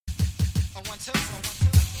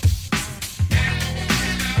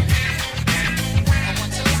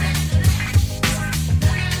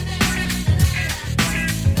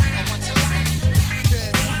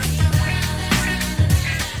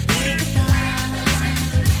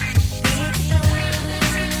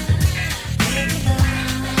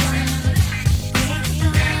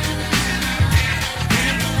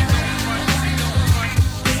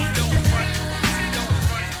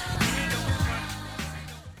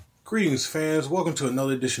Greetings, fans. Welcome to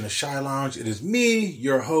another edition of Shy Lounge. It is me,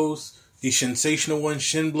 your host, the sensational one,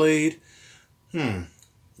 Shinblade.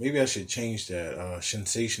 Maybe I should change that.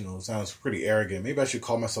 Sensational sounds pretty arrogant. Maybe I should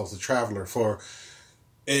call myself the Traveler. For,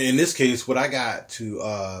 in this case, what I got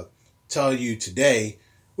to tell you today,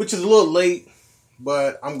 which is a little late,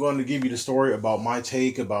 but I'm going to give you the story about my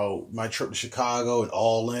take about my trip to Chicago and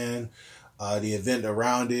All In, the event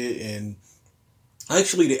around it, and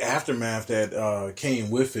actually the aftermath that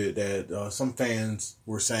came with it, that some fans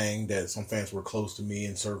were saying that some fans were close to me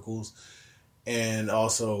in circles. And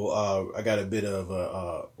also I got a bit of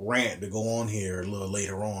a rant to go on here a little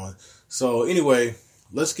later on. So anyway,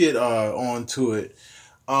 let's get on to it.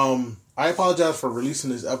 I apologize for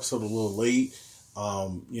releasing this episode a little late. I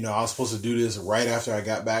was supposed to do this right after I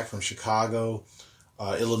got back from Chicago,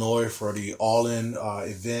 Illinois for the All-In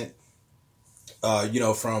event.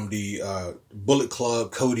 From the Bullet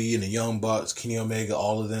Club, Cody and the Young Bucks, Kenny Omega,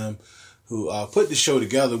 all of them who put the show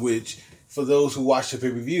together, which for those who watched the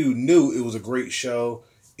pay-per-view knew it was a great show.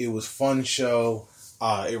 It was a fun show.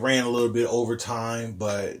 It ran a little bit over time,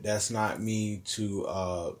 but that's not me to,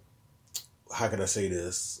 how can I say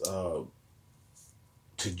this, to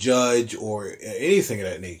judge or anything of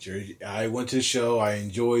that nature. I went to the show. I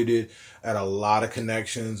enjoyed it. Had a lot of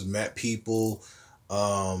connections, met people.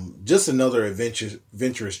 Just another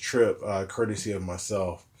adventurous trip, courtesy of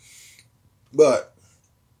myself. But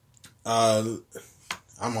I'm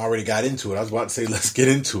already got into it. I was about to say, let's get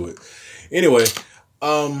into it. Anyway,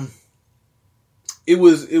 it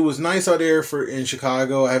was nice out there in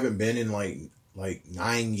Chicago. I haven't been in like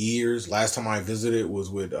 9 years. Last time I visited was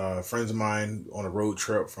with friends of mine on a road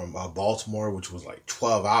trip from Baltimore, which was like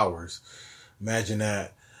 12 hours. Imagine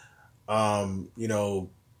that.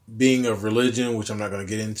 Being of religion, which I'm not going to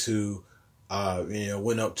get into,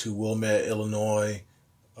 went up to Wilmette, Illinois,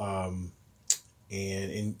 and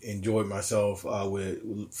enjoyed myself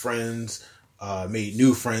with friends, made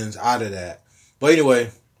new friends out of that. But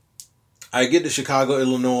anyway, I get to Chicago,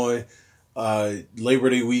 Illinois, Labor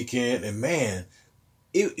Day weekend, and man,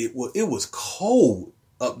 it was cold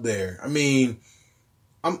up there. I mean,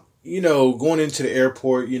 I'm going into the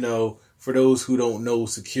airport, for those who don't know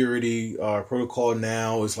security protocol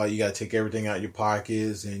now, it's like you got to take everything out of your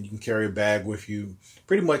pockets and you can carry a bag with you.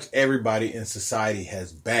 Pretty much everybody in society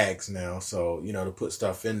has bags now, so, to put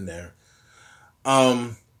stuff in there.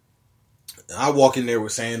 I walk in there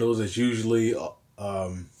with sandals as usually,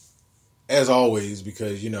 as always,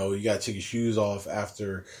 because, you got to take your shoes off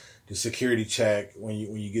after the security check when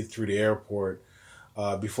you get through the airport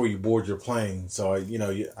before you board your plane. So, I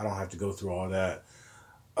don't have to go through all that.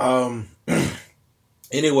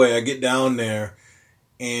 Anyway, I get down there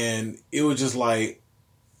and it was just like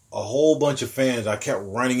a whole bunch of fans. I kept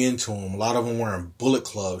running into them. A lot of them wearing Bullet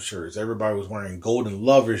Club shirts. Everybody was wearing Golden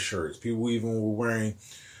Lover shirts. People even were wearing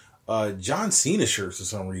John Cena shirts for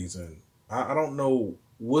some reason. I don't know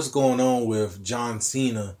what's going on with John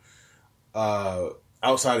Cena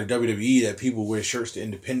outside of WWE that people wear shirts to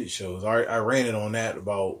independent shows. I ran it on that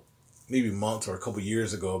about maybe months or a couple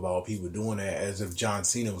years ago about people doing that as if John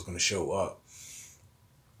Cena was going to show up.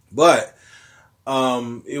 But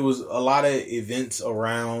it was a lot of events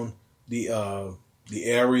around the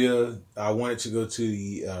area. I wanted to go to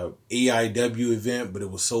the AIW event, but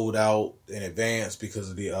it was sold out in advance because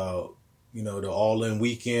of the the All-In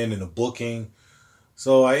weekend and the booking.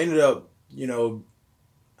 So I ended up,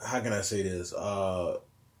 how can I say this?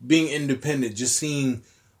 Being independent, just seeing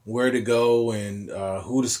where to go and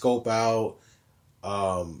who to scope out,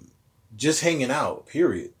 just hanging out,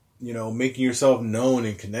 period. Making yourself known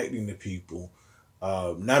and connecting to people.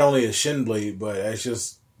 Not only as Shinblade, but as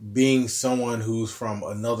just being someone who's from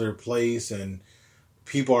another place and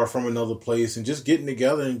people are from another place and just getting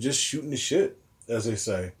together and just shooting the shit, as they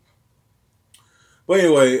say. But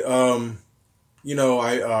anyway, I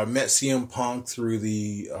met CM Punk through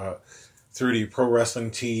the Pro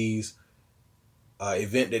Wrestling Tees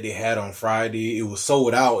event that they had on Friday. It was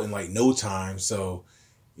sold out in like no time. So,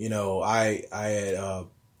 I had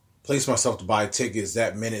placed myself to buy tickets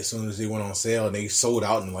that minute as soon as they went on sale, and they sold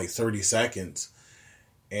out in like 30 seconds.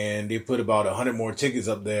 And they put about 100 more tickets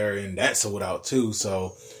up there, and that sold out too.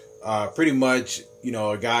 So, pretty much,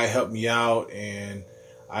 a guy helped me out, and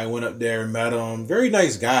I went up there and met him. Very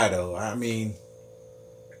nice guy though. I mean,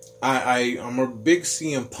 I'm a big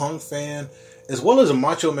CM Punk fan, as well as a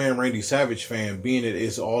Macho Man Randy Savage fan, being it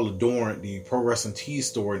is all adorned the Pro Wrestling Tees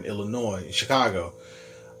store in Illinois, in Chicago.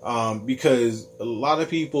 Because a lot of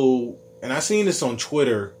people, and I seen this on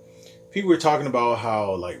Twitter, people were talking about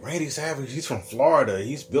how, like, Randy Savage, he's from Florida.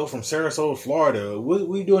 He's built from Sarasota, Florida. What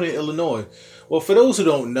are you doing in Illinois? Well, for those who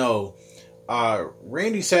don't know,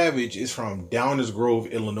 Randy Savage is from Downers Grove,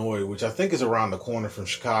 Illinois, which I think is around the corner from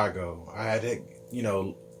Chicago. I had,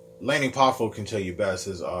 Lanning Poffo can tell you best,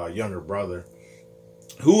 his younger brother,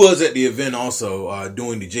 who was at the event also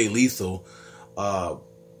doing the Jay Lethal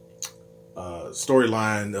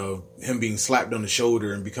storyline of him being slapped on the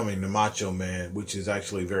shoulder and becoming the Macho Man, which is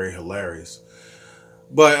actually very hilarious.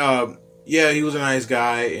 But yeah, he was a nice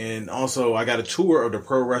guy, and also I got a tour of the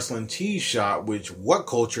Pro Wrestling Tees shop, which What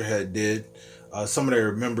Culture had did. Some of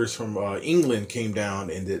their members from England came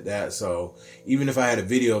down and did that, so even if I had a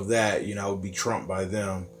video of that, I would be trumped by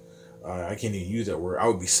them. I can't even use that word. I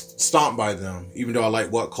would be stomped by them, even though I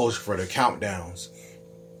like What Culture for their countdowns.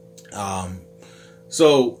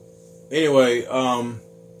 So anyway,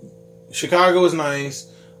 Chicago is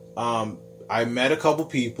nice. I met a couple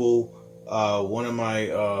people. One of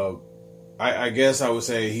my, I guess I would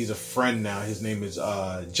say he's a friend now. His name is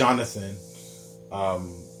Jonathan.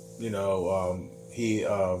 He,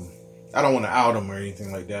 I don't want to out him or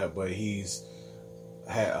anything like that, but he's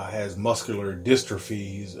has muscular dystrophy.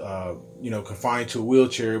 He's, confined to a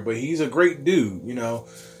wheelchair, but he's a great dude.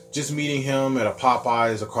 Just meeting him at a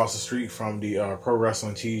Popeyes across the street from the Pro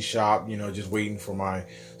Wrestling Tees shop, just waiting for my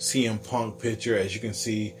CM Punk picture, as you can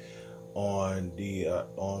see on the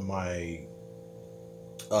on my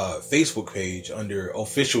Facebook page under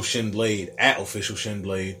Official Shinblade, at Official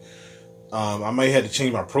Shinblade. I might have to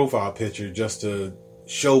change my profile picture just to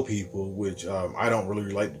show people, which I don't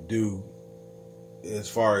really like to do, as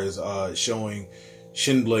far as showing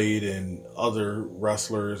Shinblade and other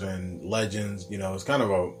wrestlers and legends. It's kind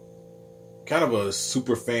of a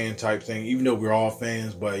super fan type thing, even though we're all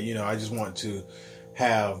fans, but I just want to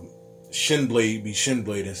have Shinblade be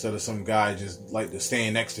Shinblade instead of some guy just like to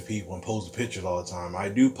stand next to people and pose the pictures all the time. I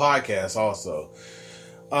do podcasts also,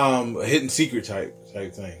 a hidden secret type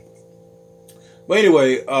thing. But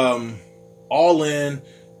anyway, All In,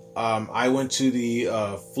 I went to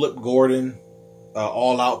the Flip Gordon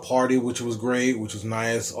All Out party, which was great, which was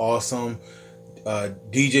nice, awesome.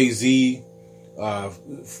 DJ Z,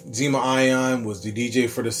 Zima Ion was the DJ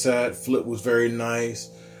for the set. Flip was very nice.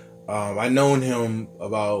 I known him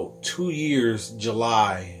about 2 years,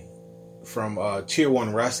 July, from Tier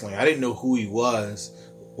 1 Wrestling. I didn't know who he was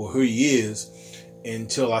or who he is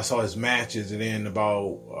until I saw his matches, and then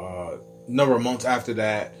about number of months after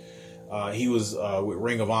that, he was with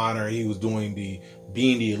Ring of Honor. He was doing the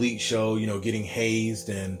Being the Elite show, getting hazed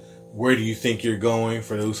and Where Do You Think You're Going,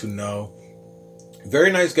 for those who know.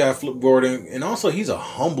 Very nice guy, Flip Gordon. And also, he's a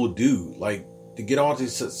humble dude. Like, to get all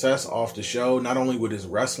this success off the show, not only with his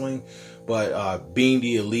wrestling, but being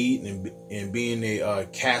the Elite and being a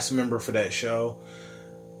cast member for that show.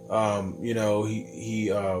 He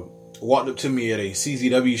walked up to me at a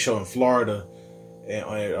CZW show in Florida at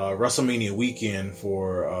WrestleMania weekend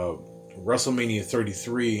for WrestleMania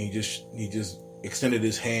 33. He just extended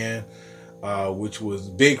his hand, which was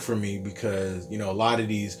big for me because a lot of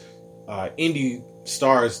these indie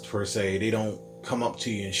stars, per se, they don't come up to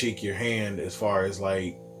you and shake your hand, as far as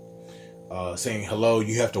like saying hello.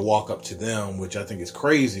 You have to walk up to them, which I think is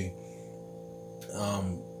crazy.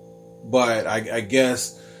 But I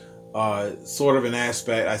guess sort of an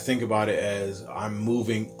aspect, I think about it as I'm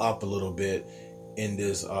moving up a little bit in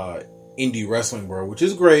this indie wrestling world, which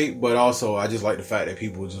is great, but also I just like the fact that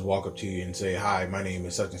people just walk up to you and say, "Hi, my name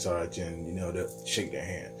is such and such," and to shake their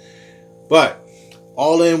hand. But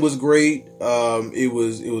All In was great. It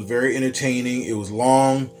was very entertaining. It was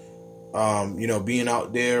long. Being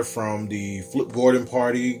out there from the Flip Gordon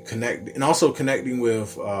party, connecting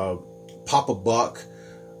with Papa Buck,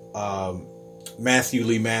 Matthew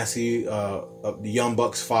Lee Massey, the Young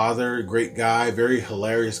Buck's father, great guy, very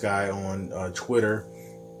hilarious guy on Twitter,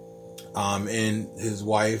 and his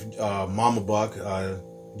wife, Mama Buck,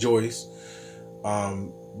 Joyce,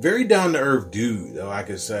 very down to earth dude, though, I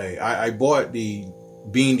could say. I bought the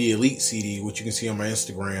Being the Elite CD, which you can see on my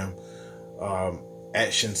Instagram,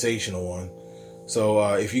 at Sensational One.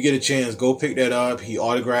 So if you get a chance, go pick that up. He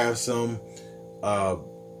autographs them.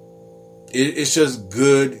 It's just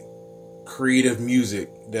good, creative music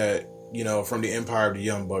that, from the Empire of the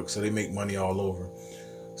Young Bucks, so they make money all over.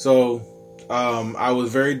 So I was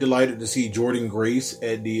very delighted to see Jordan Grace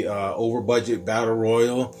at the over budget battle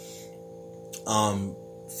royal.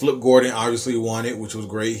 Flip Gordon obviously won it, which was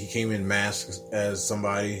great. He came in masked as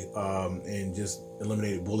somebody and just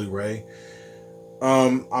eliminated Bully Ray.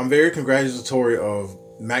 I'm very congratulatory of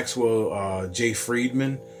Maxwell J.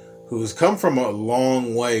 Friedman, who's come from a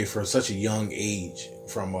long way for such a young age,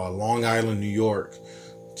 from Long Island, New York,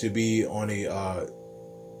 to be on a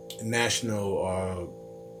national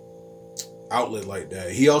outlet like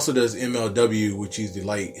that. He also does MLW, which he's the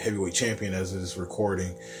light heavyweight champion as of this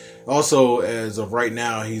recording. Also, as of right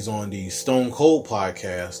now, he's on the Stone Cold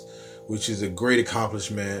podcast, which is a great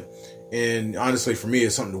accomplishment. And honestly, for me,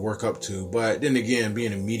 it's something to work up to. But then again,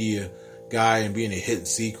 being a media guy and being a hidden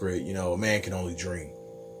secret, a man can only dream.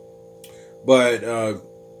 But,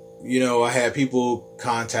 I had people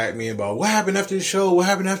contact me about what happened after the show,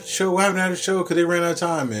 because they ran out of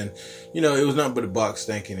time. And, it was nothing but a buck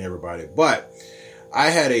thanking everybody. But I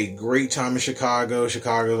had a great time in Chicago.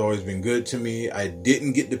 Chicago's always been good to me. I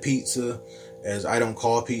didn't get the pizza, as I don't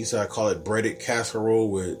call it pizza. I call it breaded casserole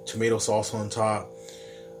with tomato sauce on top.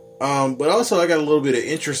 But also I got a little bit of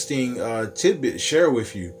interesting tidbit to share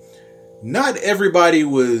with you. Not everybody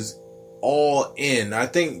was all in. I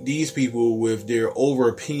think these people with their over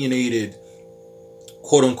opinionated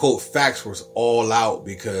quote unquote facts was all out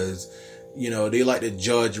because, they like to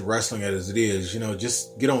judge wrestling as it is.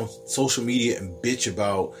 Just get on social media and bitch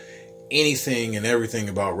about anything and everything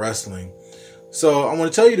about wrestling. So I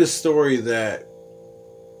want to tell you this story that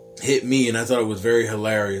hit me and I thought it was very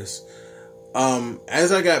hilarious.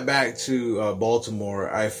 As I got back to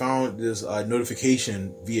Baltimore, I found this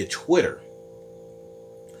notification via Twitter.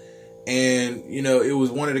 And, it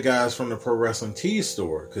was one of the guys from the Pro Wrestling Tees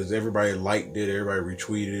store because everybody liked it. Everybody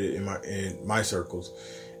retweeted it in my circles.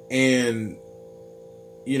 And,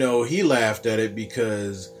 he laughed at it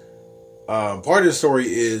because part of the story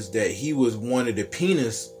is that he was one of the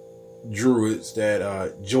penis druids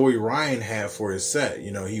that Joey Ryan had for his set.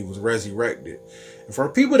 He was resurrected. And for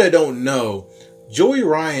people that don't know, Joey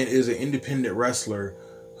Ryan is an independent wrestler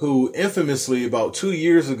who infamously about 2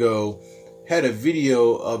 years ago had a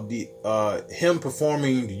video of the him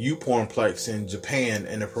performing the U-Pornplex in Japan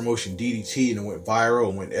and the promotion DDT, and it went viral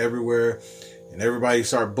and went everywhere, and everybody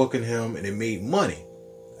started booking him and it made money.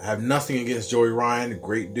 I have nothing against Joey Ryan, a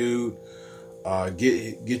great dude.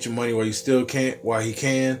 Get your money while he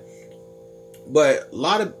can. But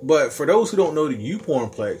for those who don't know the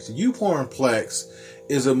U-Pornplex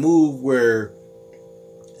is a move where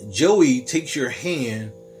Joey takes your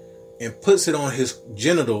hand and puts it on his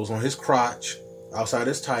genitals, on his crotch, outside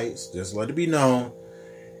his tights, just let it be known.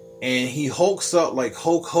 And he hulks up like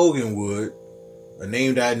Hulk Hogan would, a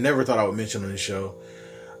name that I never thought I would mention on the show,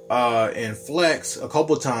 and flex a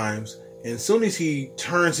couple times. And as soon as he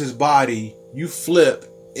turns his body, you flip,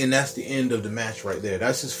 and that's the end of the match right there.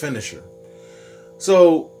 That's his finisher.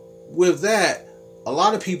 So with that, a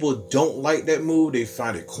lot of people don't like that move. They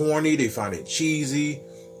find it corny. They find it cheesy.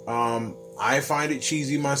 I find it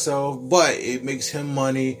cheesy myself, but it makes him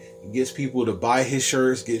money. It gets people to buy his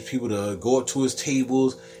shirts, gets people to go up to his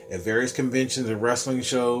tables at various conventions and wrestling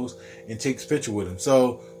shows and takes a picture with him.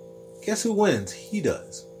 So guess who wins? He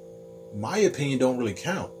does. My opinion don't really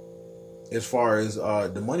count as far as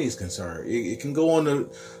the money is concerned. It can go on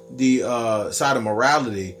the side of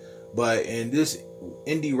morality, but in this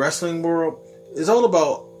indie wrestling world,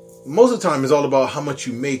 most of the time it's all about how much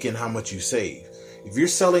you make and how much you save. If you're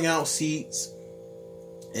selling out seats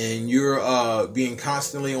and you're being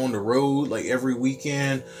constantly on the road, like every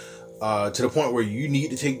weekend, to the point where you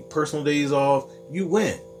need to take personal days off, you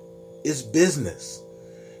win. It's business.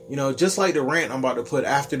 Just like the rant I'm about to put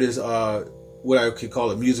after this, what I could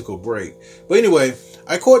call a musical break. But anyway,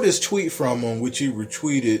 I caught this tweet from him, which he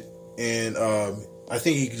retweeted, and I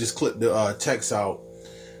think he could just clip the text out.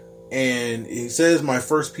 And he says, "My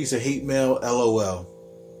first piece of hate mail, LOL."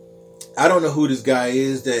 I don't know who this guy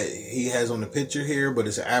is that he has on the picture here, but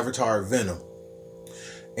it's an avatar of Venom.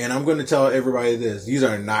 And I'm going to tell everybody this. These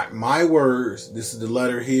are not my words. This is the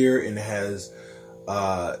letter here, and it has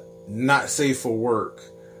not safe for work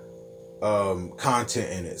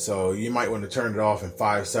content in it. So you might want to turn it off in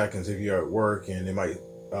 5 seconds if you're at work, and it might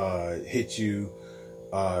hit you,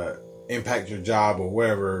 impact your job or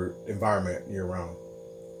whatever environment you're around.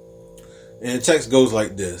 And the text goes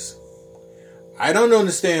like this. "I don't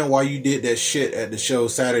understand why you did that shit at the show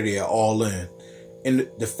Saturday at All In. And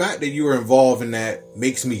the fact that you were involved in that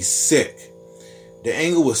makes me sick. The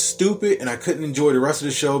angle was stupid and I couldn't enjoy the rest of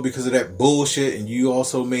the show because of that bullshit, and you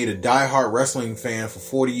also made a diehard wrestling fan for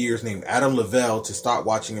 40 years named Adam Lavelle to stop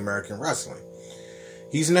watching American wrestling.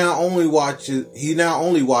 He now only watches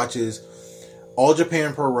All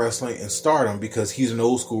Japan Pro Wrestling and Stardom because he's an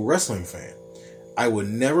old school wrestling fan. I would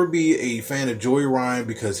never be a fan of Joey Ryan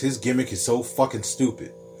because his gimmick is so fucking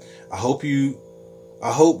stupid. I hope you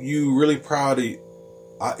really proud of.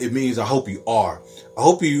 It means I hope you are. I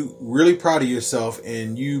hope you really proud of yourself,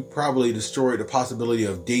 and you probably destroyed the possibility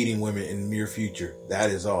of dating women in the near future.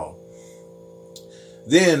 That is all."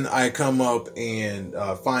 Then I come up and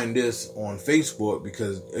find this on Facebook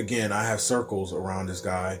because, again, I have circles around this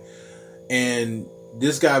guy. And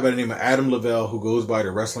this guy by the name of Adam Lavelle, who goes by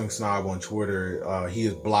the Wrestling Snob on Twitter, he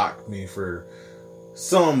has blocked me for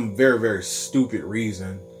some very, very stupid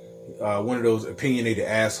reason. One of those opinionated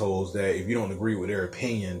assholes that if you don't agree with their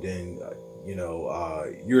opinion, then,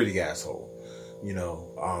 you're the asshole.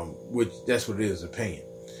 Which that's what it is, opinion.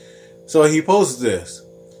 So he posts this.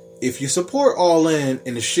 If you support All In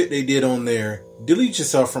and the shit they did on there, delete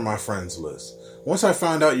yourself from my friends list. Once I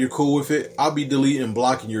find out you're cool with it, I'll be deleting and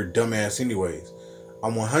blocking your dumbass anyways.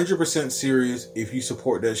 I'm 100% serious. If you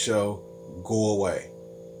support that show, go away.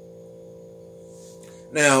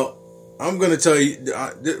 Now, I'm going to tell you,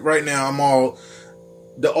 right now,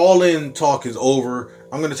 the All In talk is over.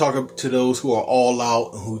 I'm going to talk to those who are all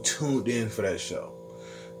out and who tuned in for that show.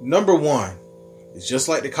 Number one, it's just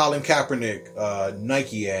like the Colin Kaepernick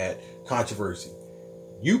Nike ad controversy.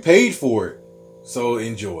 You paid for it, so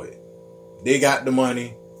enjoy it. They got the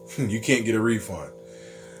money. You can't get a refund.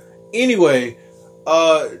 Anyway,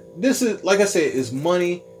 this is, like I said, is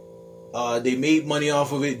money. They made money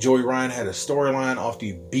off of it. Joey Ryan had a storyline off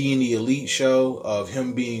the Being the Elite show of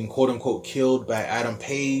him being quote unquote killed by Adam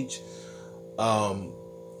Page.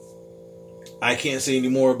 I can't say any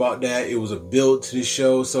more about that. It was a build to the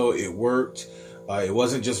show, so it worked. It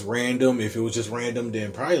wasn't just random. If it was just random,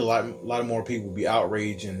 then probably a lot more people would be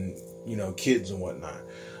outraged and, kids and whatnot.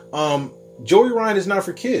 Joey Ryan is not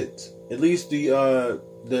for kids. At least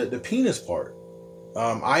the penis part.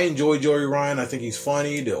 I enjoy Joey Ryan. I think he's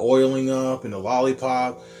funny. The oiling up and the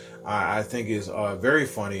lollipop, I think is very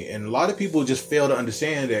funny. And a lot of people just fail to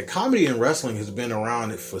understand that comedy and wrestling has been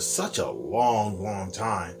around for such a long, long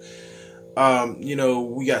time.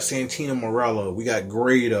 We got Santino Marella. We got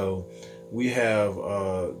Grado. We have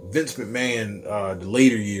Vince McMahon, the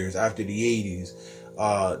later years after the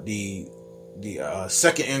 80s. The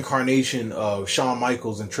second incarnation of Shawn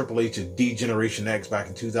Michaels and Triple H's D-Generation X back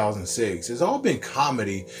in 2006. It's all been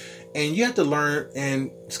comedy. And you have to learn,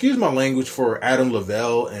 and excuse my language for Adam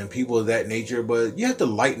Lavelle and people of that nature, but you have to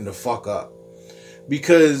lighten the fuck up.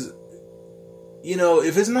 Because,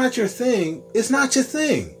 if it's not your thing, it's not your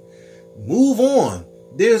thing. Move on.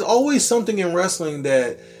 There's always something in wrestling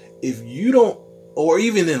that if you don't, or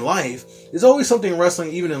even in life, there's always something in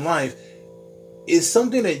wrestling, even in life, is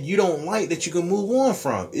something that you don't like that you can move on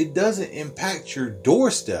from. It doesn't impact your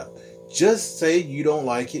doorstep. Just say you don't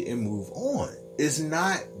like it and move on. It's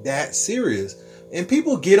not that serious. And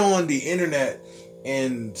people get on the internet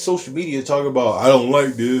and social media talk about, I don't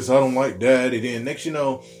like this, I don't like that. And then next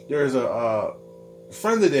there's a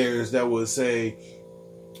friend of theirs that would say,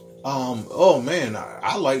 oh man,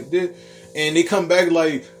 I like this. And they come back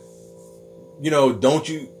like, don't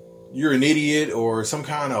you, you're an idiot or some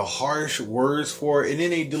kind of harsh words for it. And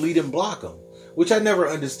then they delete and block them, which I never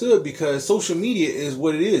understood because social media is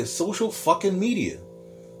what it is. Social fucking media.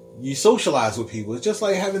 You socialize with people. It's just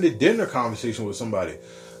like having a dinner conversation with somebody.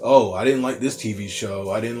 Oh, I didn't like this TV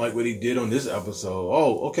show. I didn't like what he did on this episode.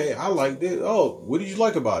 Oh, okay, I liked it. Oh, what did you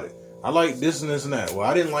like about it? I like this and this and that. Well,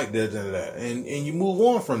 I didn't like this and that. And you move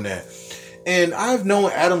on from that. And I've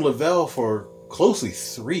known Adam Lavelle for closely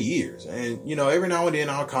 3 years. And, every now and then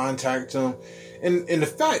I'll contact him. And the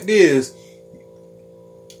fact is,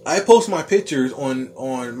 I post my pictures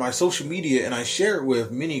on my social media and I share it with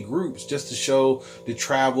many groups just to show the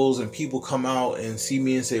travels, and people come out and see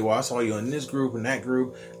me and say, well, I saw you in this group and that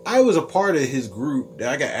group. I was a part of his group that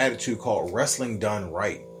I got added to called Wrestling Done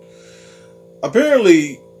Right.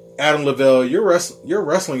 Apparently, Adam Lavelle, your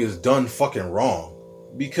wrestling is done fucking wrong,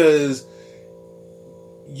 because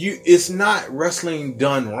it's not wrestling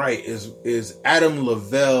done right. Is Adam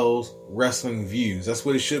Lavelle's wrestling views. That's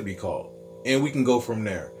what it should be called. And we can go from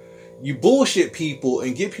there. You bullshit people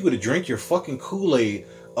and get people to drink your fucking Kool-Aid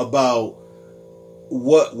about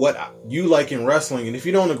what you like in wrestling. And if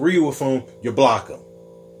you don't agree with them, you block them.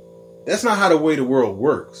 That's not how the way the world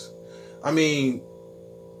works. I mean,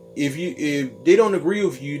 if they don't agree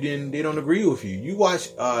with you, then they don't agree with you. You watch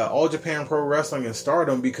All Japan Pro Wrestling and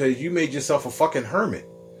Stardom because you made yourself a fucking hermit.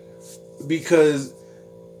 Because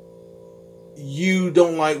you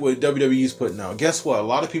don't like what WWE's putting out. Guess what? A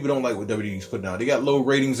lot of people don't like what WWE's putting out. They got low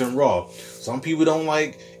ratings in Raw. Some people don't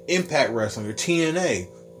like Impact Wrestling or TNA.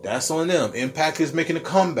 That's on them. Impact is making a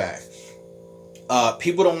comeback.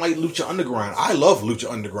 People don't like Lucha Underground. I love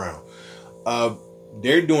Lucha Underground.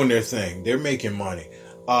 They're doing their thing. They're making money.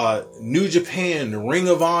 New Japan, Ring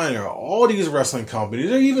of Honor, all these wrestling companies.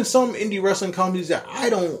 There are even some indie wrestling companies that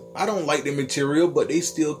I don't like their material, but they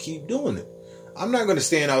still keep doing it. I'm not going to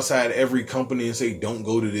stand outside every company and say, don't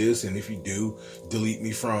go to this. And if you do, delete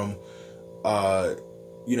me from,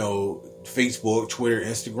 Facebook, Twitter,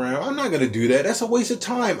 Instagram. I'm not going to do that. That's a waste of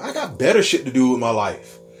time. I got better shit to do with my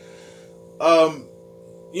life.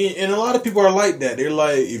 And a lot of people are like that. They're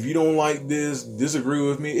like, if you don't like this, disagree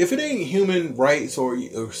with me. If it ain't human rights or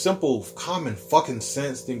simple common fucking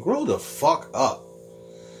sense, then grow the fuck up.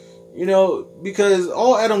 You know, because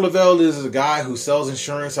all Adam Lavelle is a guy who sells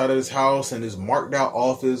insurance out of his house and his marked out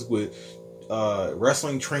office with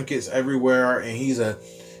wrestling trinkets everywhere, and he's a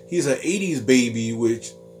 80s baby,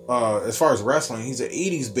 which as far as wrestling, he's an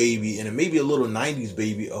 80s baby and maybe a little 90s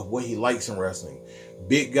baby of what he likes in wrestling.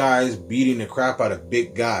 Big guys beating the crap out of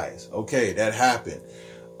big guys. Okay, that happened.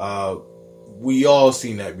 We all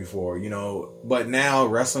seen that before, you know. But now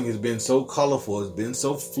wrestling has been so colorful, it's been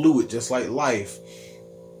so fluid, just like life,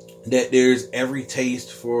 that there's every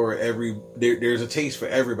taste for there's a taste for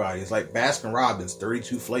everybody. It's like Baskin Robbins,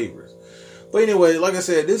 32 flavors. But anyway, like I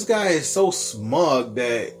said, this guy is so smug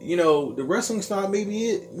that, you know, the wrestling star maybe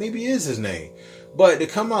is his name. But to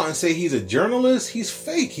come out and say he's a journalist, he's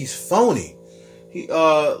fake, he's phony. He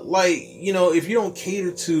like, you know, if you don't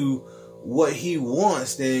cater to what he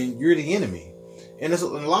wants, then you're the enemy. And a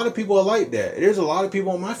lot of people are like that. There's a lot of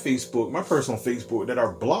people on my Facebook, my personal Facebook, that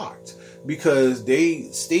are blocked because they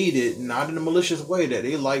stated, not in a malicious way, that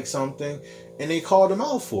they like something and they called them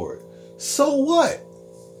out for it. So what?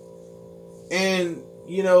 And,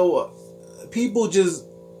 you know, people just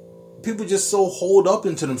so hold up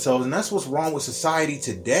into themselves, and that's what's wrong with society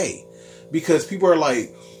today. Because people are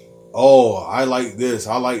like, oh, I like this,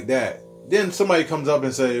 I like that. Then somebody comes up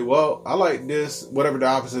and say, well, I like this, whatever the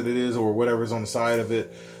opposite it is, or whatever's on the side of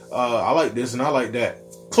it. I like this and I like that.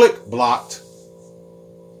 Click, blocked.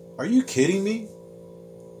 Are you kidding me?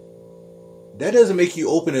 That doesn't make you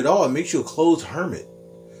open at all. It makes you a closed hermit.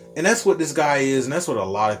 And that's what this guy is, and that's what a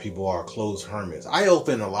lot of people are, closed hermits. I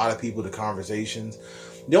open a lot of people to conversations.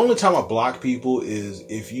 The only time I block people is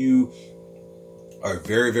if you are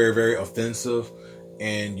very, very, very offensive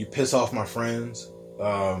and you piss off my friends.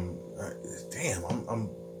 Damn, I'm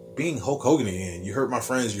being Hulk Hogan again. You hurt my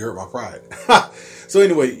friends, you hurt my pride. So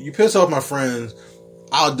anyway, you piss off my friends,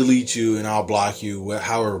 I'll delete you and I'll block you,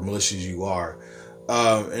 however malicious you are.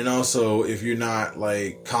 And also, if you're not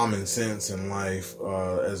like common sense in life,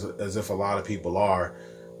 as if a lot of people are,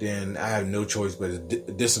 then I have no choice but to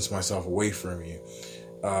distance myself away from you.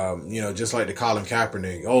 You know, just like the Colin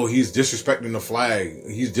Kaepernick. Oh, he's disrespecting the flag.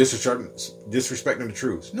 He's disrespecting the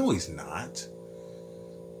troops. No, he's not.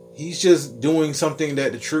 He's just doing something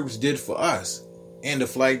that the troops did for us and the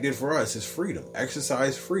flag did for us. It's freedom.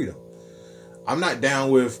 Exercise freedom. I'm not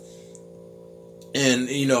down with, and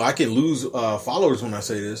you know, I can lose followers when I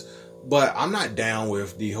say this, but I'm not down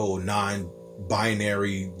with the whole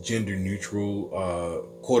non-binary,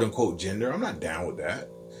 gender-neutral, quote-unquote gender. I'm not down with that.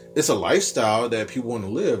 It's a lifestyle that people want to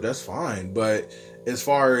live. That's fine. But as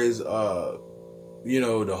far as, you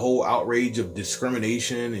know, the whole outrage of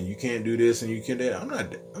discrimination and you can't do this and you can't do that,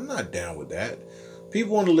 I'm not down with that.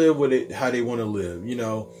 People want to live with it how they want to live, you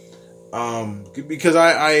know. Because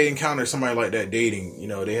I encountered somebody like that dating. You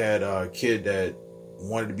know, they had a kid that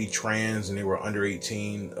wanted to be trans and they were under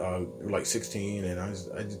 18, they were like 16, and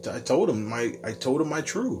I told him my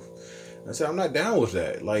truth. I said, I'm not down with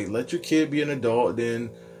that. Like, let your kid be an adult,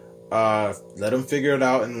 then let them figure it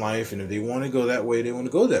out in life, and if they want to go that way, they want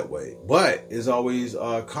to go that way. But there's always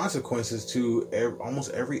consequences to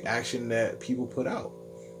almost every action that people put out.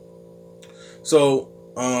 So,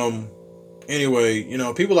 anyway, you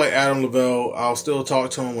know, people like Adam Lavelle, I'll still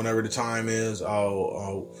talk to him whenever the time is.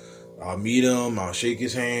 I'll meet him, I'll shake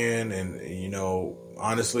his hand, and, you know,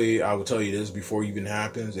 honestly, I will tell you this before it even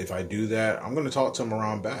happens. If I do that, I'm going to talk to him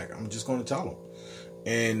around back. I'm just going to tell him.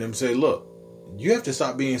 And them say, look, you have to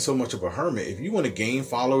stop being so much of a hermit. If you want to gain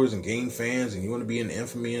followers and gain fans and you want to be in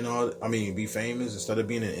infamy and all, be famous instead of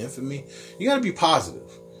being in infamy, you got to be positive.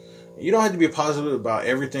 You don't have to be positive about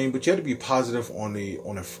everything, but you have to be positive on a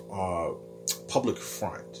public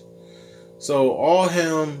front. So all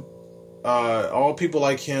people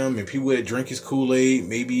like him and people that drink his Kool-Aid,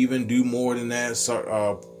 maybe even do more than that,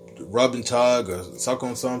 rub and tug or suck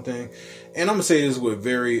on something. And I'm going to say this with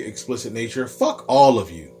very explicit nature. Fuck all of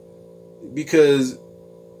you. Because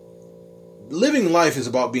living life is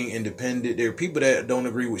about being independent. There are people that don't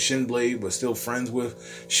agree with Shinblade, but still friends with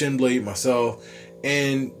Shinblade, myself.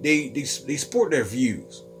 And they support their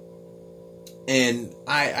views. And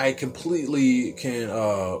I completely can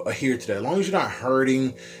adhere to that. As long as you're not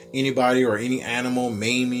hurting anybody or any animal,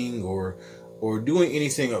 maiming or doing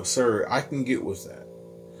anything absurd, I can get with that.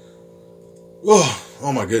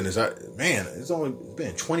 Oh my goodness. It's only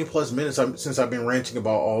been 20 plus minutes since I've been ranting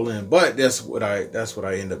about All In, but that's what I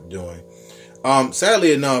end up doing.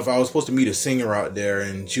 Sadly enough, I was supposed to meet a singer out there,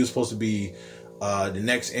 and she was supposed to be the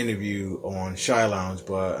next interview on Shy Lounge,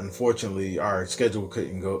 but unfortunately our schedule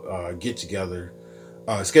couldn't get together.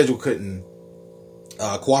 Schedule couldn't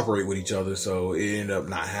cooperate with each other, so it ended up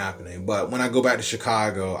not happening. But when I go back to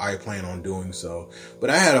Chicago, I plan on doing so. But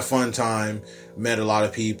I had a fun time, met a lot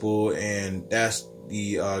of people, and that's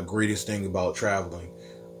the greatest thing about traveling,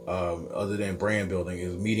 other than brand building,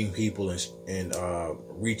 is meeting people and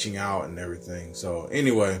reaching out and everything. So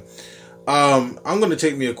anyway, I'm going to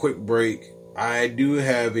take me a quick break. I do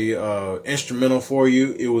have a instrumental for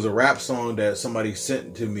you. It was a rap song that somebody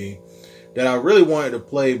sent to me that I really wanted to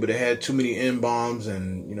play, but it had too many N-bombs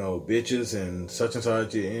and, bitches and such.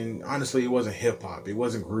 And honestly, it wasn't hip hop. It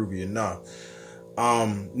wasn't groovy enough.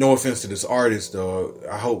 No offense to this artist, though.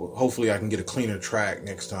 Hopefully I can get a cleaner track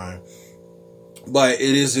next time. But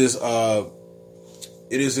it is this artist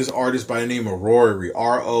by the name of Rory,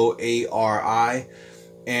 Roari,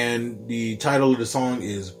 and the title of the song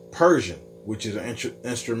is Persian, which is an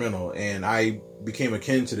instrumental. And I became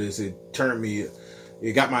akin to this.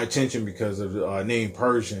 It got my attention because of the name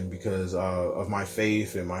Persian, because of my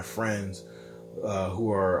faith and my friends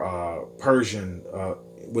who are Persian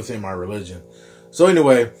within my religion. So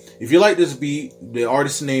anyway, if you like this beat, the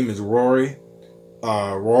artist's name is Rory.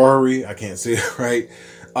 I can't say it right.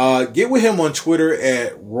 Get with him on Twitter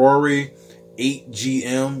at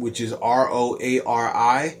Rory8GM, which is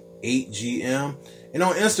Roari 8GM. And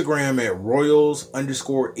on Instagram at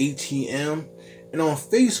Royals_ATM. And on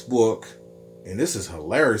Facebook, and this is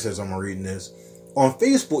hilarious as I'm reading this, on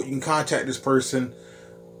Facebook you can contact this person,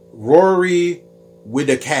 Rory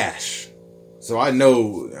with a cash. So I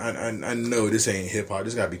know this ain't hip hop.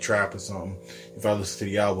 This gotta be trap or something if I listen to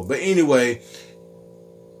the album. But anyway,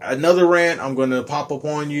 another rant I'm gonna pop up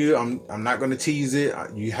on you. I'm not gonna tease it.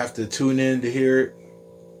 You have to tune in to hear it.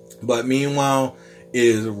 But meanwhile, it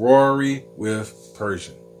is Rory with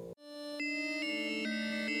Persian.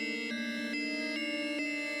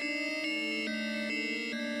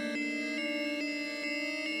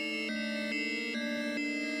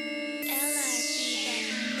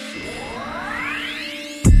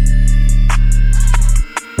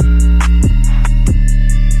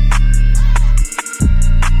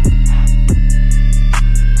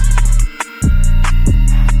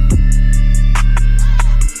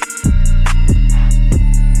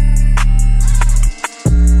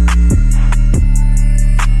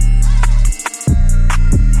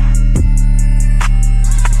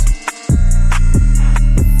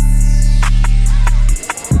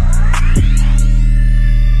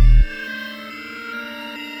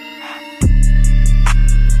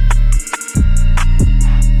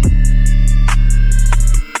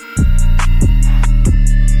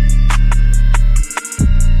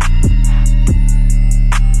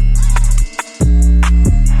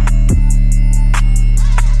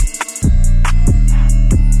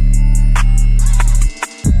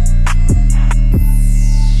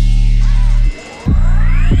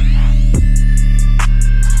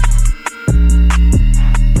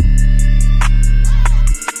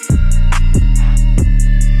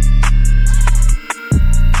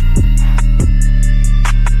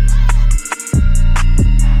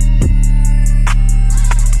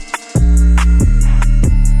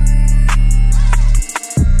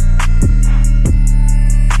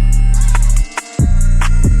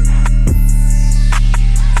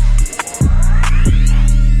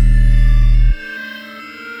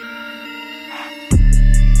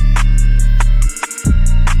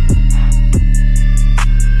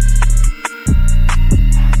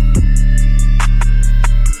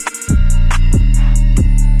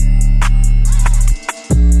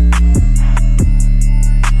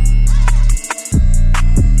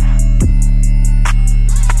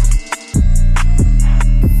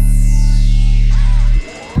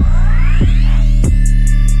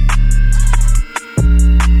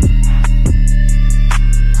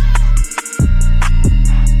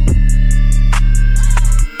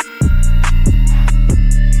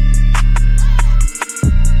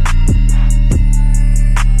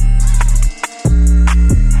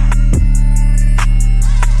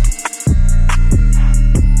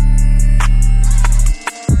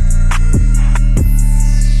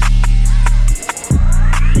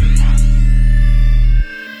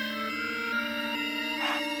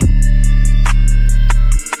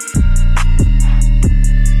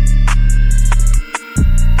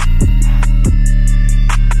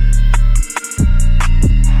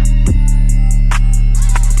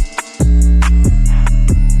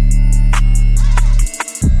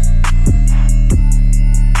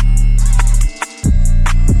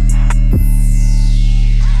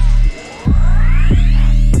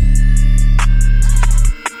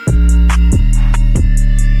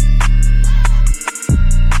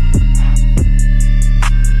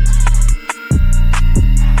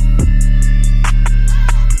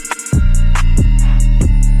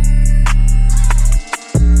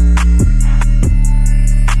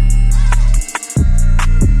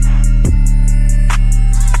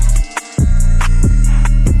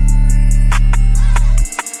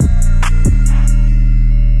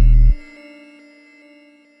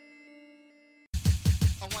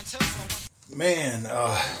 Man,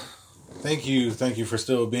 thank you for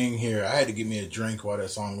still being here. I had to get me a drink while that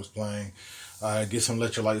song was playing. Get some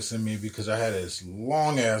electrolytes in me because I had this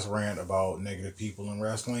long ass rant about negative people in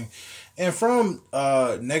wrestling, and from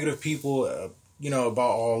negative people, about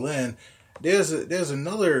All In. There's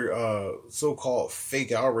another so called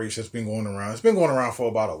fake outrage that's been going around. It's been going around for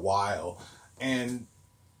about a while, and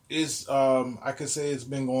it's I could say it's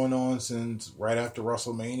been going on since right after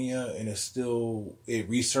WrestleMania, and it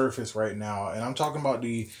resurfaced right now. And I'm talking about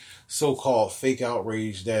the so-called fake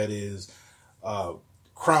outrage that is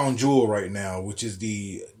Crown Jewel right now, which is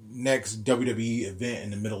the next WWE event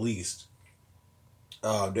in the Middle East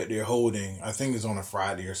that they're holding. I think it's on a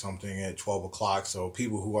Friday or something at 12 o'clock. So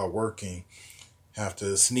people who are working have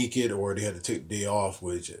to sneak it, or they have to take the day off,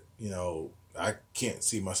 which I can't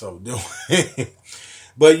see myself doing.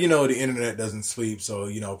 But the internet doesn't sleep, so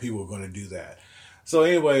people are going to do that. So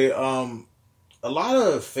anyway, a lot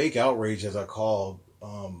of fake outrage, as I call,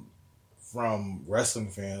 from wrestling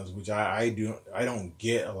fans, which I don't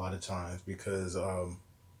get a lot of times because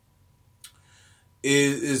it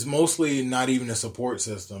is mostly not even a support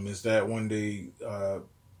system. It's that when the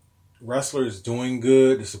wrestlers doing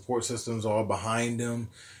good, the support system's all behind them,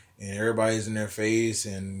 and everybody's in their face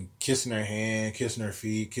and kissing their hand, kissing their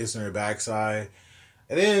feet, kissing their backside.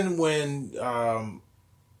 And then when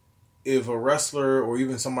if a wrestler or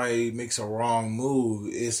even somebody makes a wrong move,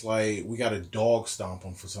 it's like we got to dog stomp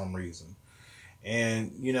them for some reason.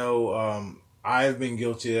 And I've been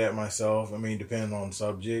guilty of that myself. I mean, depending on the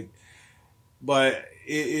subject, but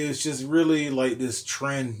it's just really like this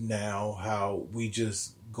trend now, how we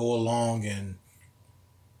just go along and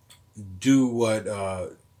do what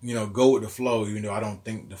go with the flow. I don't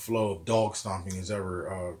think the flow of dog stomping is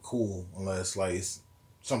ever cool unless like it's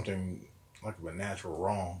something like a natural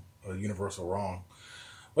wrong, a universal wrong.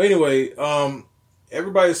 But anyway,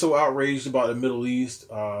 everybody's so outraged about the Middle East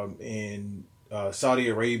and Saudi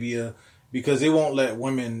Arabia because they won't let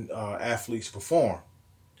women athletes perform.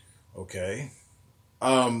 Okay.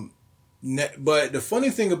 But the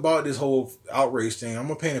funny thing about this whole outrage thing, I'm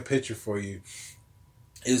going to paint a picture for you,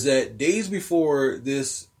 is that days before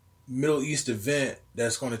this Middle East event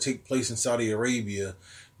that's going to take place in Saudi Arabia,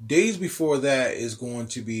 days before that is going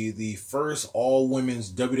to be the first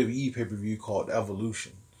all-women's WWE pay-per-view called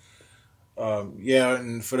Evolution.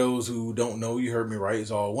 And for those who don't know, you heard me right, it's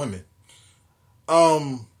all women.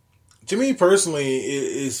 To me personally,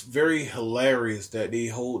 it's very hilarious that they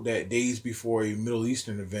hold that days before a Middle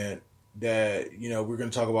Eastern event that, we're going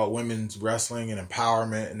to talk about women's wrestling and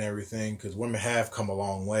empowerment and everything, because women have come a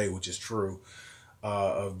long way, which is true,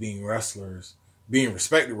 of being wrestlers, being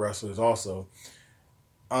respected wrestlers also.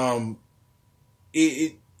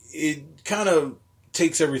 It kind of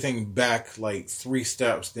takes everything back like 3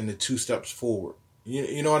 steps, then the 2 steps forward.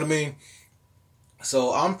 You know what I mean?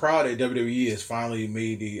 So I'm proud that WWE has finally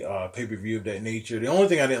made the pay-per-view of that nature. The only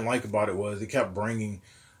thing I didn't like about it was they kept bringing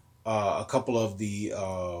a couple of the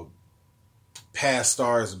past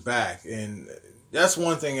stars back, and that's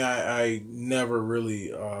one thing I never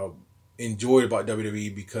really enjoyed about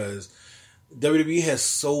WWE, because WWE has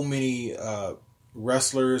so many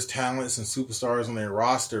wrestlers, talents, and superstars on their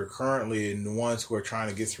roster currently, and the ones who are trying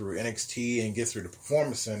to get through NXT and get through the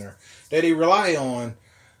Performance Center, that they rely on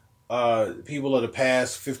people of the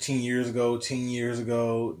past 15 years ago, 10 years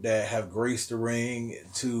ago, that have graced the ring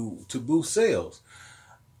to boost sales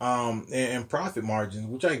and profit margins,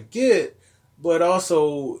 which I get, but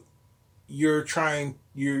also you're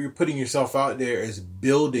putting yourself out there as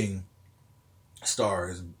building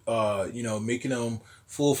stars, making them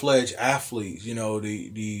full-fledged athletes,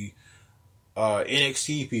 the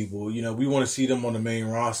NXT people, we want to see them on the main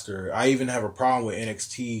roster. I even have a problem with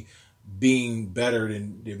NXT being better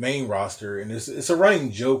than the main roster, and it's a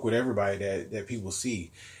running joke with everybody that people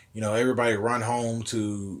see. Everybody run home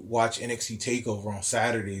to watch NXT TakeOver on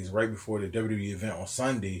Saturdays right before the WWE event on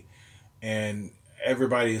Sunday, and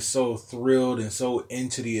everybody is so thrilled and so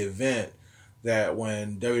into the event that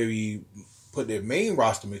when WWE put their main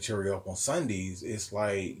roster material up on Sundays, it's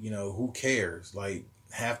like, who cares? Like,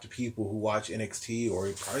 half the people who watch NXT,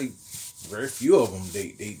 or probably very few of them,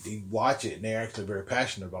 they watch it and they're actually very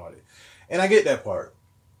passionate about it. And I get that part.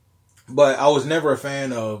 But I was never a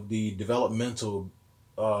fan of the developmental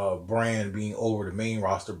brand being over the main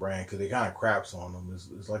roster brand, because they kind of craps on them.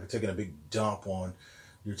 It's like taking a big dump on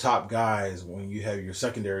your top guys when you have your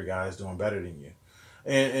secondary guys doing better than you.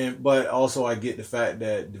 But also I get the fact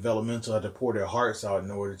that developmental had to pour their hearts out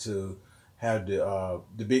in order to have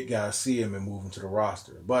the big guys see them and move them to the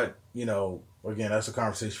roster. But again, that's a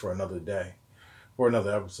conversation for another day, for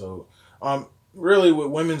another episode. really with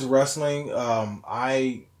women's wrestling, I'm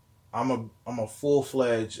a full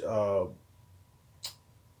fledged. How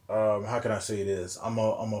can I say this? I'm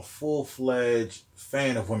a full fledged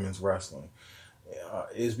fan of women's wrestling.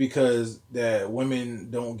 Is because that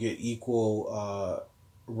women don't get equal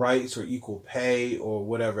rights or equal pay or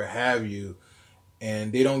whatever have you,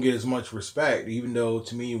 and they don't get as much respect. Even though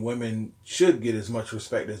to me, women should get as much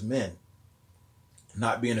respect as men.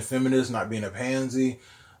 Not being a feminist, not being a pansy,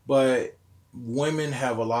 but women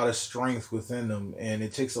have a lot of strength within them, and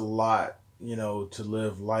it takes a lot, to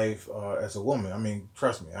live life as a woman. I mean,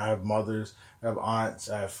 trust me, I have mothers, I have aunts,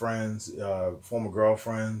 I have friends, former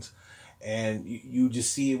girlfriends, and you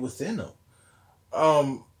just see it within them.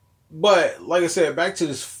 Um, but like I said, back to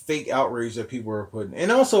this fake outrage that people are putting,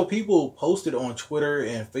 and also people posted on Twitter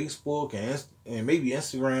and Facebook and maybe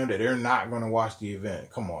Instagram that they're not going to watch the event.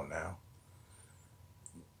 Come on now.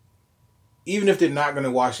 Even if they're not going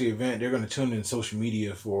to watch the event, they're going to tune in social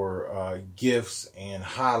media for gifts and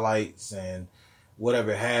highlights and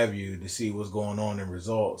whatever have you to see what's going on in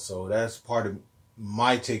results. So that's part of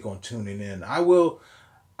my take on tuning in. I will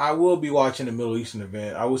be watching the Middle Eastern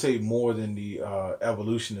event. I would say more than the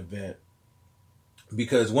Evolution event,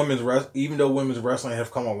 because even though women's wrestling have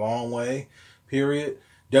come a long way, period.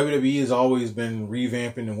 WWE has always been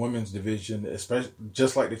revamping the women's division, especially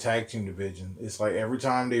just like the tag team division. It's like every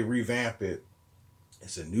time they revamp it,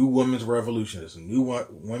 it's a new women's revolution. It's a new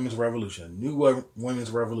women's revolution. A new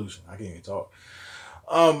women's revolution. I can't even talk.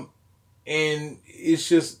 And it's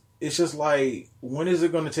just like, when is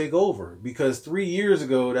it going to take over? Because 3 years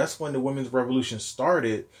ago, that's when the women's revolution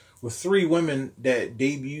started, with 3 women that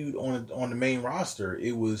debuted on the main roster.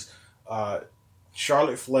 It was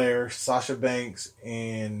Charlotte Flair, Sasha Banks,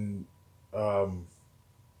 and I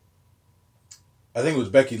think it was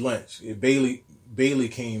Becky Lynch. Bayley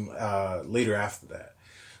came later after that.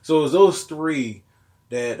 So it was those 3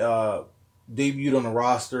 that debuted on the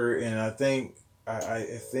roster, and I think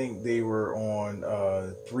they were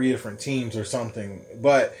on 3 different teams or something.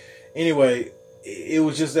 But anyway, it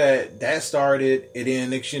was just that started, and then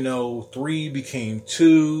next 3 became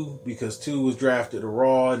 2, because 2 was drafted to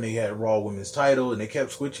Raw, and they had Raw Women's title, and they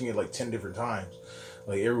kept switching it like 10 different times,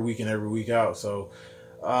 like every week and every week out. So,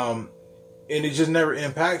 and it's just never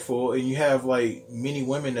impactful, and you have like many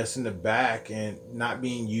women that's in the back and not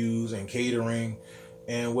being used and catering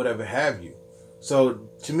and whatever have you. So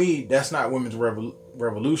to me, that's not women's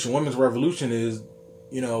revolution. Women's revolution is,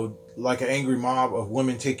 like an angry mob of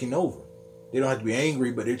women taking over. They don't have to be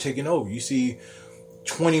angry, but they're taking over. You see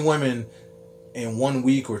 20 women in 1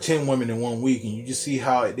 week or 10 women in 1 week, and you just see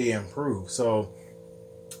how they improve. So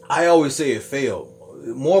I always say it failed.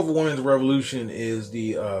 More of a women's revolution is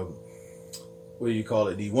the, what do you call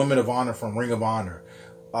it? The Women of Honor from Ring of Honor.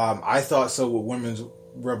 I thought so with women's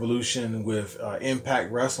revolution with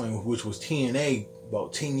Impact Wrestling, which was TNA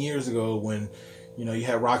about 10 years ago, when, you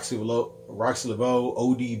had Roxy Laveau,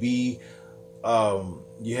 ODB,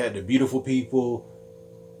 you had the Beautiful People.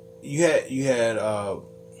 You had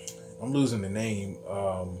I'm losing the name.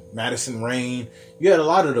 Madison Rain. You had a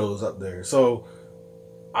lot of those up there. So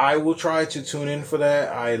I will try to tune in for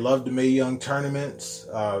that. I love the Mae Young tournaments.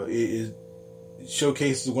 It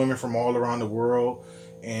showcases women from all around the world,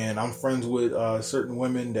 and I'm friends with certain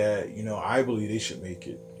women that I believe they should make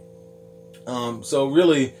it. So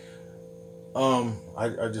really,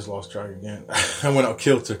 I just lost track again. I went out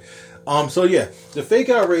kilter. So yeah, the fake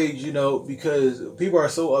outrage, because people are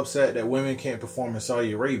so upset that women can't perform in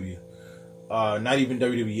Saudi Arabia, not even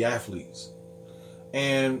WWE athletes.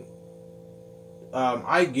 And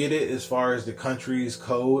I get it as far as the country's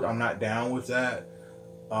code. I'm not down with that.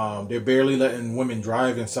 They're barely letting women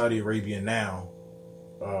drive in Saudi Arabia now,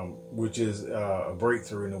 which is a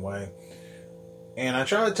breakthrough in a way. And I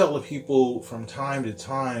try to tell the people from time to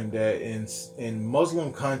time that in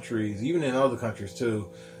Muslim countries, even in other countries too,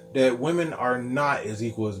 that women are not as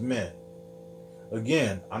equal as men.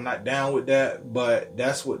 Again, I'm not down with that, but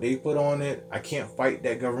that's what they put on it. I can't fight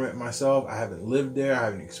that government myself. I haven't lived there. I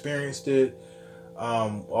haven't experienced it.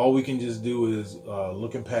 All we can just do is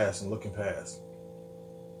looking past.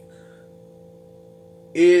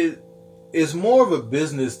 It is more of a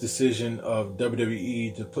business decision of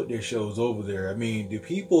WWE to put their shows over there. I mean, the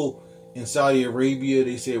people in Saudi Arabia,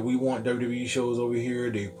 they said, we want WWE shows over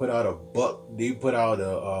here. They put out a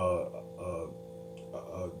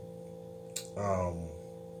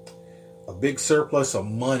big surplus of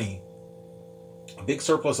money.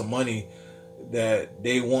 That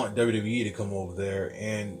they want WWE to come over there.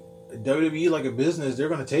 And WWE, like a business, they're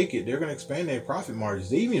going to take it. They're going to expand their profit margins.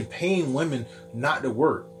 They even paying women not to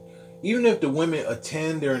work. Even if the women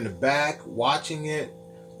attend, they're in the back watching it.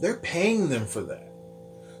 they're paying them for that.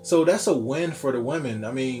 So that's a win for the women.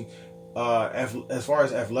 I mean, as far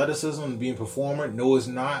as athleticism and being performer, no, it's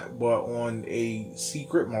not. But on a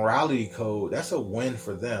secret morality code, that's a win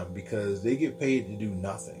for them because they get paid to do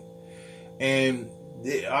nothing. And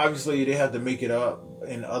obviously, they have to make it up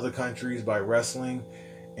in other countries by wrestling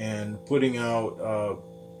and putting out,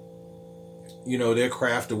 their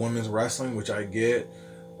craft of women's wrestling, which I get.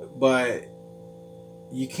 But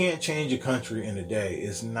you can't change a country in a day.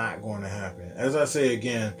 It's not going to happen. As I say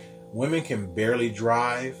again, women can barely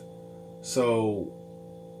drive, so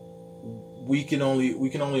we can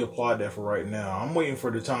only applaud that for right now. I'm waiting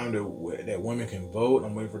for the time that women can vote.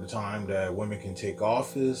 I'm waiting for the time that women can take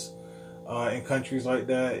office in countries like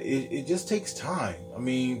that. It just takes time. I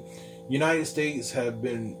mean, United States have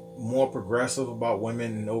been more progressive about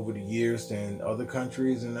women over the years than other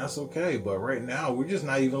countries, and that's okay. But right now, we're just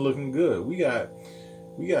not even looking good. We got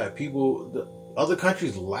people, the other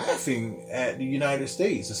countries laughing at the United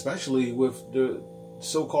States, especially with the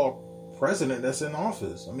so-called president that's in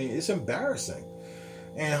office. I mean, it's embarrassing.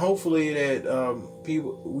 And hopefully that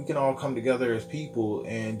we can all come together as people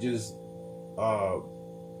and just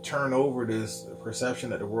turn over this perception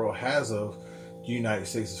that the world has of the United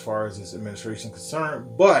States as far as this administration is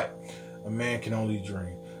concerned. But a man can only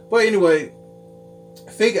dream. But anyway,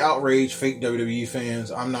 fake outrage, fake WWE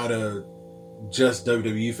fans. I'm not a just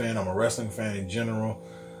WWE fan. I'm a wrestling fan in general.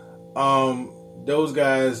 Those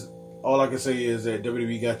guys, all I can say is that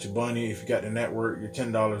WWE got your money. If you got the network, your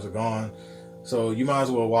 $10 are gone. So you might as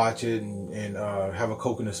well watch it and have a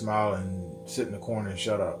Coke and a smile and sit in the corner and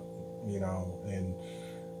shut up.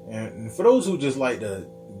 And for those who just like to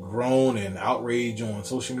groan and outrage on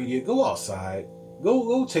social media, go outside.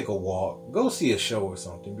 Go take a walk. Go see a show or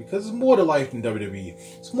something, because it's more to life than WWE.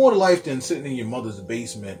 It's more to life than sitting in your mother's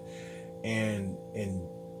basement and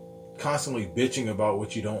constantly bitching about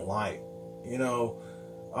what you don't like.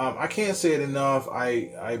 I can't say it enough.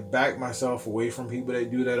 I back myself away from people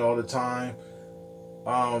that do that all the time.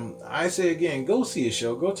 I say again, go see a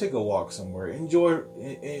show, go take a walk somewhere, enjoy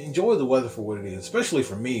the weather for what it is, especially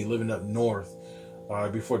for me living up north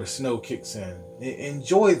before the snow kicks in.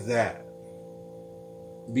 Enjoy that,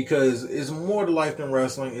 because it's more to life than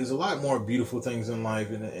wrestling. There's a lot more beautiful things in life,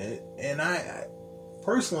 and I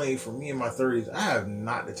personally, for me in my 30s, I have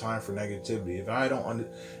not the time for negativity. If I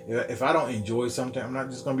don't enjoy something, I'm not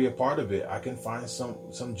just going to be a part of it. I can find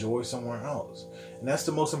some joy somewhere else, and that's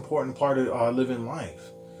the most important part of living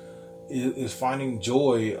life. Is finding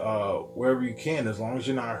joy wherever you can, as long as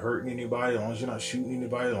you're not hurting anybody, as long as you're not shooting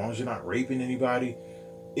anybody, as long as you're not raping anybody.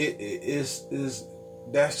 That's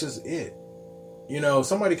just it.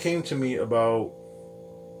 Somebody came to me about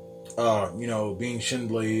being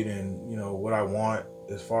Shinblade and what I want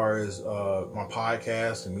as far as my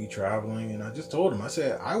podcast and me traveling, and I just told him, I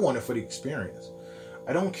said, I want it for the experience.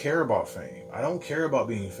 I don't care about fame. I don't care about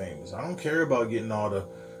being famous. I don't care about getting all the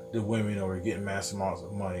women or getting massive amounts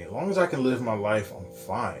of money. As long as I can live my life, I'm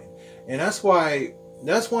fine. And that's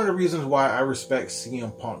one of the reasons why I respect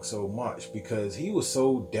CM Punk so much, because he was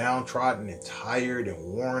so downtrodden and tired and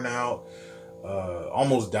worn out,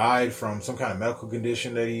 almost died from some kind of medical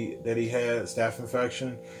condition that he had, staph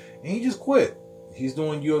infection, and he just quit. He's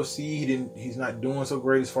doing UFC. He's not doing so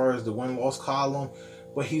great as far as the win-loss column,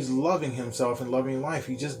 but he's loving himself and loving life.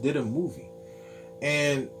 He just did a movie.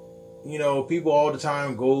 And people all the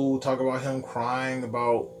time go talk about him crying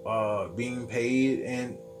about being paid,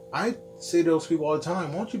 and I say to those people all the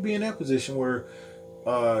time, won't you be in that position where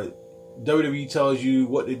WWE tells you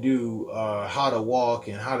what to do, how to walk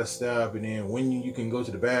and how to step, and then when you can go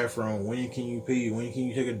to the bathroom, when can you pee, when can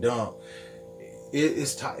you take a dump.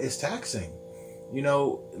 It's taxing.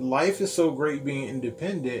 Life is so great being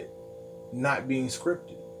independent, not being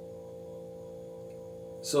scripted.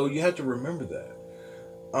 So you have to remember that.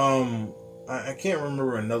 I can't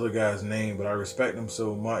remember another guy's name, but I respect him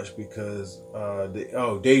so much because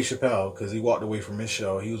Dave Chappelle, because he walked away from his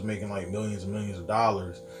show. He was making like millions and millions of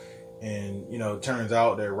dollars. And it turns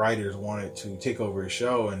out that writers wanted to take over his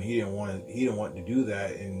show, and he didn't want to do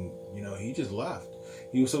that, and he just left.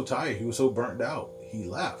 He was so tired, he was so burnt out, he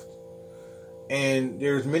left. And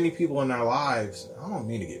there's many people in our lives. I don't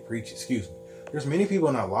mean to get preachy, excuse me. There's many people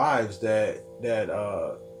in our lives that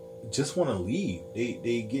just want to leave.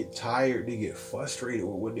 They get tired, they get frustrated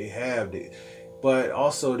with what they have, but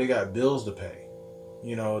also they got bills to pay.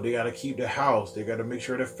 They got to keep their house. They got to make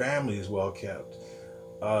sure their family is well kept.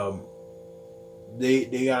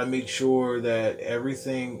 They got to make sure that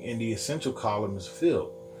everything in the essential column is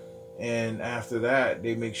filled. And after that,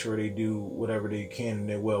 they make sure they do whatever they can in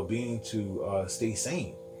their well-being to stay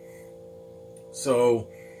sane. So,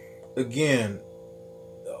 again,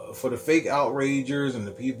 for the fake outragers and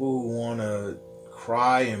the people who want to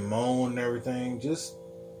cry and moan and everything, just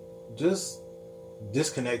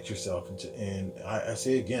disconnect yourself. And I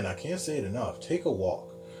say again, I can't say it enough. Take a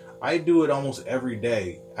walk. I do it almost every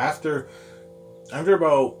day. After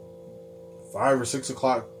about 5 or 6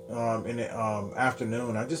 o'clock in the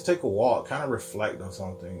afternoon, I just take a walk, kind of reflect on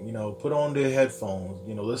something. Put on the headphones.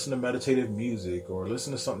 Listen to meditative music or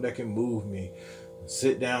listen to something that can move me.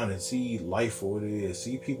 Sit down and see life for what it is.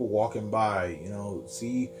 See people walking by.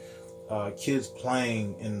 See kids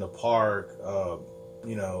playing in the park.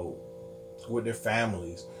 With their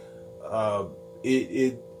families.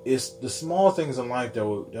 It's the small things in life that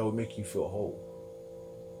would make you feel whole.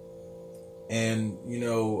 And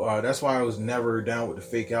that's why I was never down with the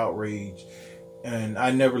fake outrage, and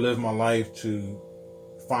I never lived my life to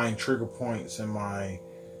find trigger points in my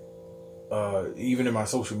even in my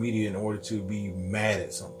social media in order to be mad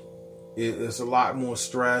at something. It's a lot more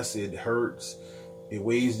stress. It hurts. It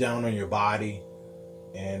weighs down on your body,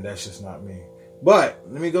 and that's just not me. But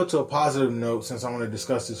let me go to a positive note, since I want to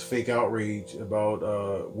discuss this fake outrage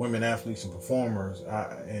about women athletes and performers.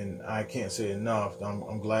 I can't say enough.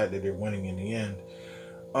 I'm glad that they're winning in the end.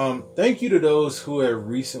 Thank you to those who have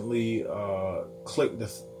recently clicked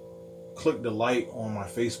the like on my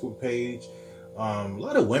Facebook page. A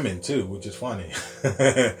lot of women too, which is funny.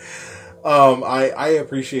 I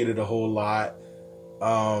appreciate it a whole lot.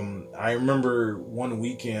 I remember one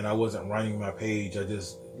weekend I wasn't running my page. I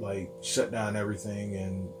just shut down everything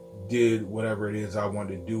and did whatever it is I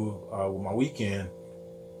wanted to do with my weekend.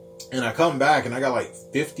 And I come back and I got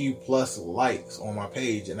 50 plus likes on my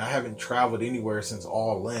page, and I haven't traveled anywhere since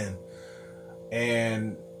All In.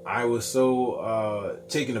 And I was so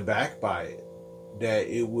taken aback by it that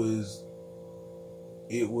it was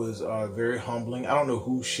very humbling. I don't know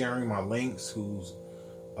who's sharing my links, who's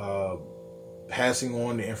passing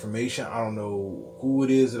on the information. I don't know who it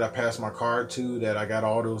is that I passed my card to that I got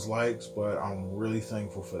all those likes, but I'm really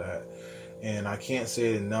thankful for that. And I can't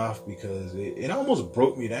say it enough, because it almost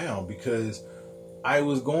broke me down, because I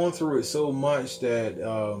was going through it so much that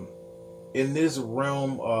in this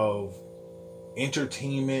realm of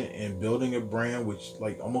entertainment and building a brand, which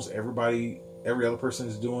almost every other person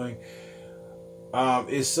is doing,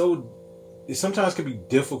 it sometimes can be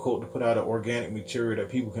difficult to put out an organic material that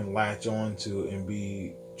people can latch on to and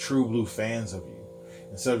be true blue fans of you,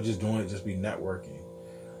 instead of just doing it, just be networking.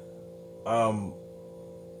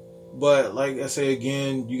 But like I say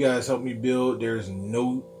again, you guys helped me build. There's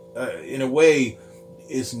no, in a way,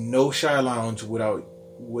 it's no Shy Lounge without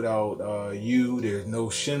you. There's no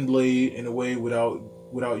Shinblade in a way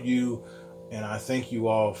without you, and I thank you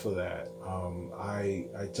all for that. I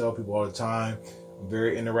tell people all the time, I'm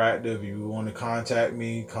very interactive. If you want to contact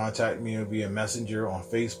me via Messenger on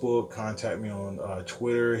Facebook. Contact me on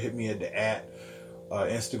Twitter. Hit me at the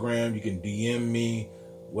Instagram. You can DM me.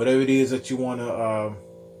 Whatever it is that you want to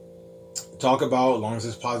talk about, as long as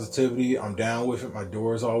it's positivity, I'm down with it. My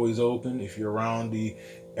door is always open. If you're around the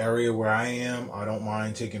area where I am, I don't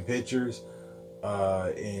mind taking pictures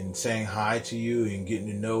and saying hi to you and getting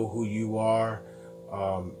to know who you are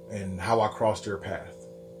and how I crossed your path.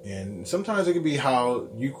 And sometimes it can be how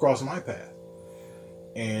you cross my path.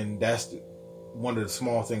 And that's one of the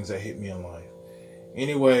small things that hit me in life.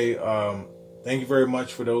 Anyway, thank you very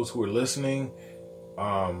much for those who are listening.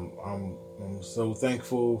 I'm so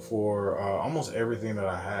thankful for almost everything that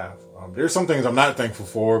I have. There's some things I'm not thankful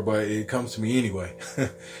for, but it comes to me anyway.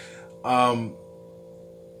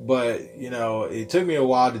 But, it took me a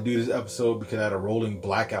while to do this episode because I had a rolling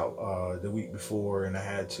blackout the week before, and I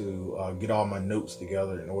had to get all my notes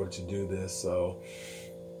together in order to do this. So,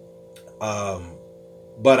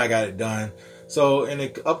 but I got it done. So in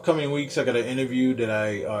the upcoming weeks, I got an interview that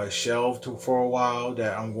I shelved for a while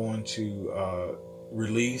that I'm going to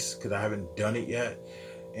release because I haven't done it yet.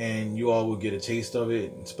 And you all will get a taste of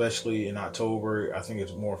it, especially in October. I think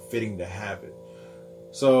it's more fitting to have it.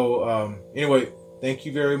 So anyway, thank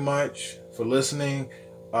you very much for listening.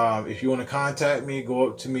 If you want to contact me, go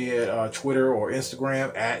up to me at Twitter or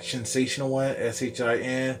Instagram at Shinsationalone,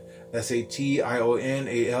 ShinSationalone,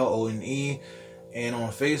 and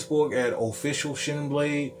on Facebook at Official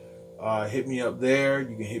Shinblade. Hit me up there.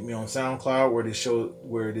 You can hit me on SoundCloud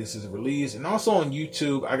where this is released, and also on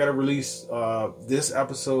YouTube. I gotta release this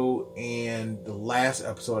episode and the last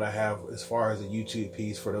episode I have as far as a YouTube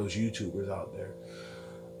piece for those YouTubers out there.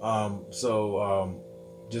 So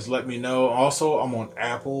just let me know. Also, I'm on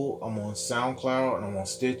Apple, I'm on SoundCloud, and I'm on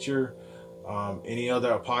Stitcher. Any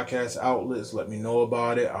other podcast outlets, let me know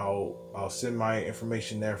about it. I'll send my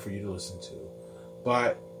information there for you to listen to.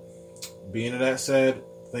 But being that said,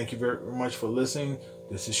 thank you very much for listening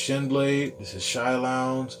This is Shinblade. This is Shy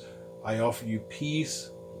Lounge. I offer you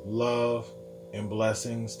peace, love, and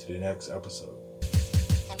blessings to the next episode.